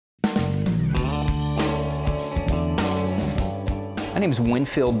name is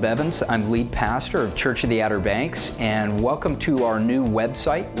Winfield Bevins. I'm lead pastor of Church of the Outer Banks, and welcome to our new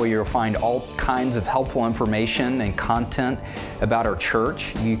website where you'll find all kinds of helpful information and content about our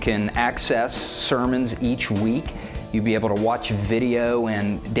church. You can access sermons each week. You'll be able to watch video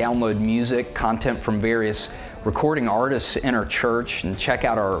and download music, content from various recording artists in our church, and check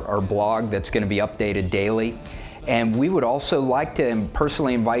out our blog that's going to be updated daily. And we would also like to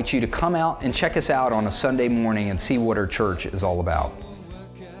personally invite you to come out and check us out on a Sunday morning and see what our church is all about.